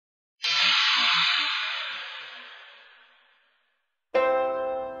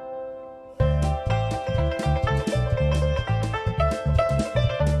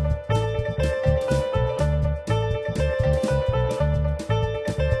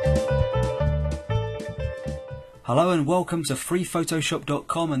Hello and welcome to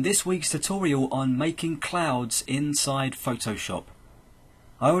freephotoshop.com and this week's tutorial on making clouds inside Photoshop.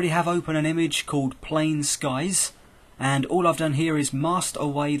 I already have open an image called Plain Skies, and all I've done here is masked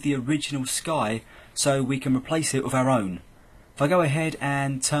away the original sky so we can replace it with our own. If I go ahead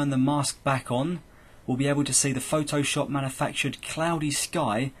and turn the mask back on, we'll be able to see the Photoshop manufactured cloudy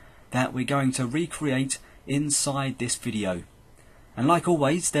sky that we're going to recreate inside this video. And like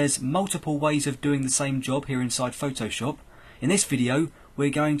always, there's multiple ways of doing the same job here inside Photoshop. In this video, we're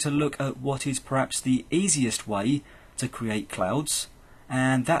going to look at what is perhaps the easiest way to create clouds.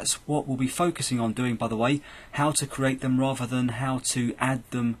 And that's what we'll be focusing on doing, by the way, how to create them rather than how to add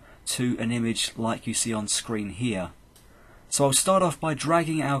them to an image like you see on screen here. So I'll start off by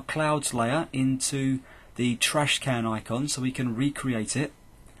dragging our clouds layer into the trash can icon so we can recreate it.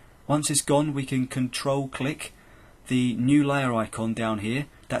 Once it's gone, we can control click the new layer icon down here.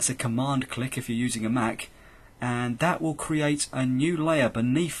 That's a command click if you're using a Mac, and that will create a new layer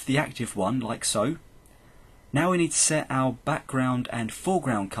beneath the active one, like so. Now we need to set our background and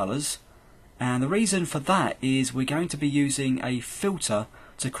foreground colors, and the reason for that is we're going to be using a filter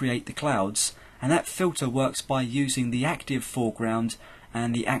to create the clouds, and that filter works by using the active foreground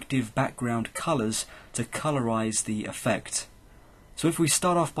and the active background colors to colorize the effect. So if we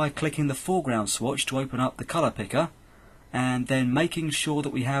start off by clicking the foreground swatch to open up the color picker, and then making sure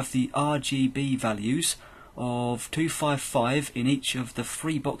that we have the RGB values of 255 in each of the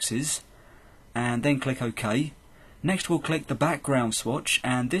 3 boxes, and then click OK. Next we'll click the background swatch,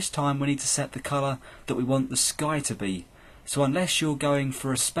 and this time we need to set the color that we want the sky to be. So unless you're going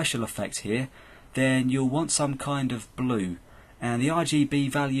for a special effect here, then you'll want some kind of blue, and the RGB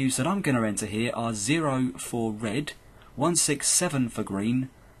values that I'm going to enter here are 0 for red, 167 for green,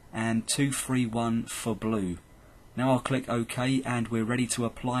 and 231 for blue. Now I'll click OK and we're ready to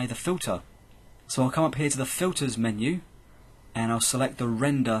apply the filter. So I'll come up here to the filters menu and I'll select the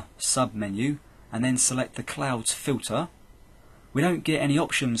render sub menu and then select the clouds filter. We don't get any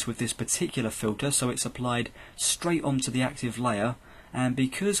options with this particular filter, so it's applied straight onto the active layer, and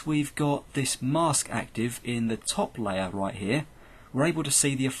because we've got this mask active in the top layer right here, we're able to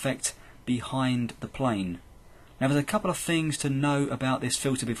see the effect behind the plane. Now there's a couple of things to know about this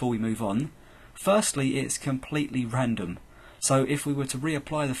filter before we move on. Firstly, it's completely random, so if we were to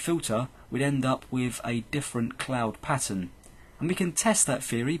reapply the filter, we'd end up with a different cloud pattern. And we can test that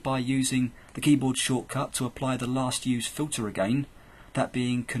theory by using the keyboard shortcut to apply the last used filter again, that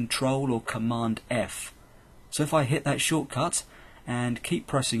being Control or Command F. So if I hit that shortcut and keep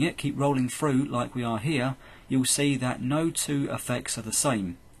pressing it, keep rolling through like we are here, you'll see that no two effects are the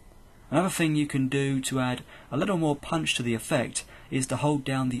same. Another thing you can do to add a little more punch to the effect is to hold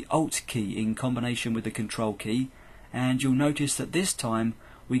down the Alt key in combination with the Control key, and you'll notice that this time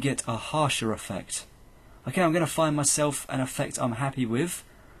we get a harsher effect. Okay, I'm going to find myself an effect I'm happy with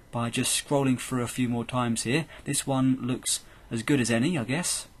by just scrolling through a few more times here. This one looks as good as any, I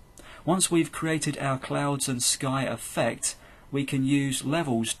guess. Once we've created our clouds and sky effect, we can use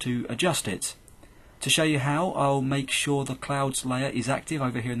levels to adjust it. To show you how, I'll make sure the clouds layer is active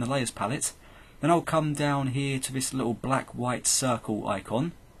over here in the layers palette. Then I'll come down here to this little black-white circle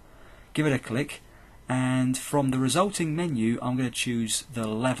icon, give it a click, and from the resulting menu I'm going to choose the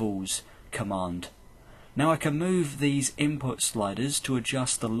levels command. Now I can move these input sliders to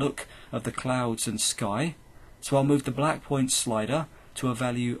adjust the look of the clouds and sky. So I'll move the black point slider to a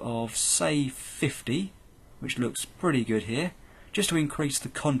value of, say, 50, which looks pretty good here, just to increase the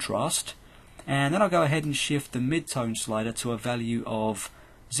contrast. And then I'll go ahead and shift the mid-tone slider to a value of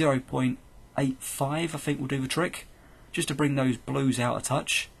 0.85, I think will do the trick, just to bring those blues out a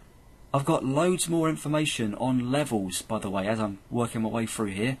touch. I've got loads more information on levels, by the way, as I'm working my way through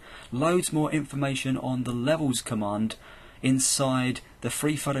here. Loads more information on the levels command inside the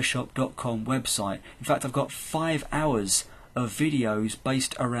freephotoshop.com website. In fact, I've got 5 hours of videos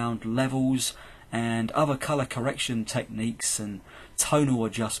based around levels and other color correction techniques and tonal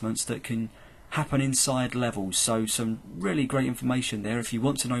adjustments that can happen inside levels. So some really great information there if you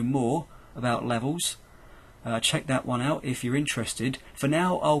want to know more about levels. Check that one out if you're interested. For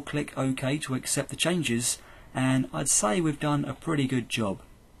now, I'll click OK to accept the changes, and I'd say we've done a pretty good job.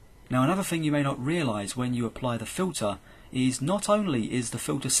 Now another thing you may not realize when you apply the filter is not only is the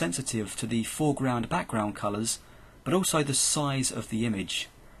filter sensitive to the foreground background colors, but also the size of the image.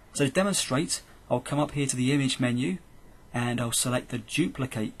 So to demonstrate, I'll come up here to the image menu and I'll select the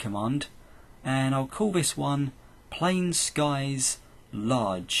duplicate command, and I'll call this one Plain Skies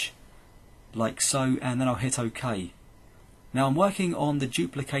Large, like so, and then I'll hit OK. Now I'm working on the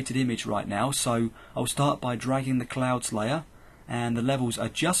duplicated image right now, so I'll start by dragging the clouds layer and the levels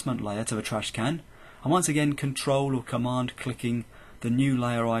adjustment layer to the trash can. I'm once again Control or Command clicking the new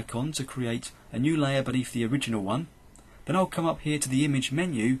layer icon to create a new layer beneath the original one. Then I'll come up here to the image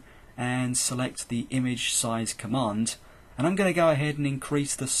menu and select the image size command, and I'm going to go ahead and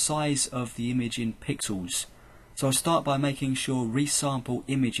increase the size of the image in pixels. So I'll start by making sure resample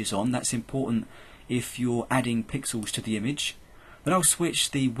image is on. That's important if you're adding pixels to the image. Then I'll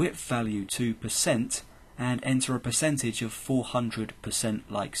switch the width value to % and enter a percentage of 400%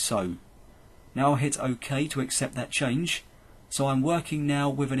 like so. Now I'll hit OK to accept that change. So I'm working now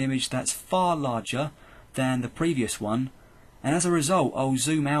with an image that's far larger than the previous one, and as a result I'll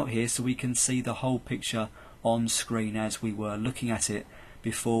zoom out here so we can see the whole picture on screen as we were looking at it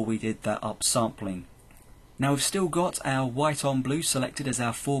before we did that upsampling. Now we've still got our white on blue selected as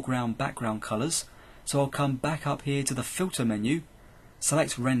our foreground background colours, so I'll come back up here to the filter menu,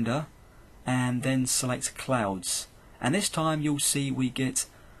 select render, and then select clouds, and this time you'll see we get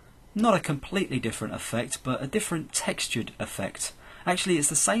not a completely different effect, but a different textured effect. Actually it's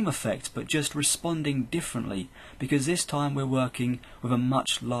the same effect but just responding differently, because this time we're working with a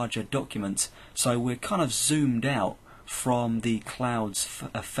much larger document, so we're kind of zoomed out from the clouds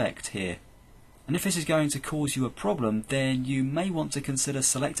effect here. And if this is going to cause you a problem, then you may want to consider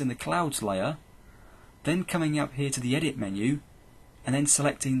selecting the clouds layer, then coming up here to the edit menu and then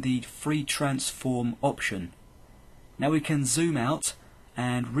selecting the free transform option. Now we can zoom out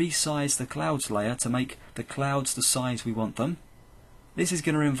and resize the clouds layer to make the clouds the size we want them. This is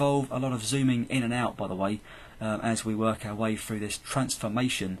going to involve a lot of zooming in and out, by the way, as we work our way through this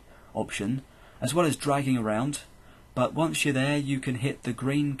transformation option, as well as dragging around. But once you're there, you can hit the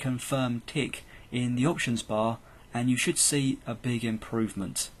green confirm tick in the options bar and you should see a big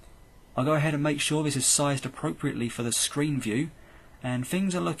improvement. I'll go ahead and make sure this is sized appropriately for the screen view, and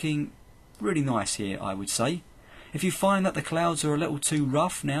things are looking really nice here, I would say. If you find that the clouds are a little too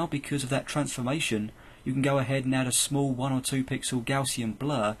rough now because of that transformation, you can go ahead and add a small 1 or 2 pixel Gaussian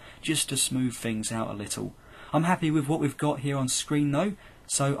blur just to smooth things out a little. I'm happy with what we've got here on screen though,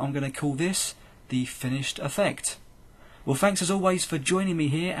 so I'm going to call this the finished effect. Well, thanks as always for joining me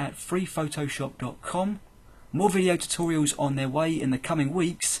here at freephotoshop.com. More video tutorials on their way in the coming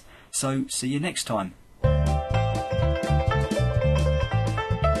weeks, so see you next time.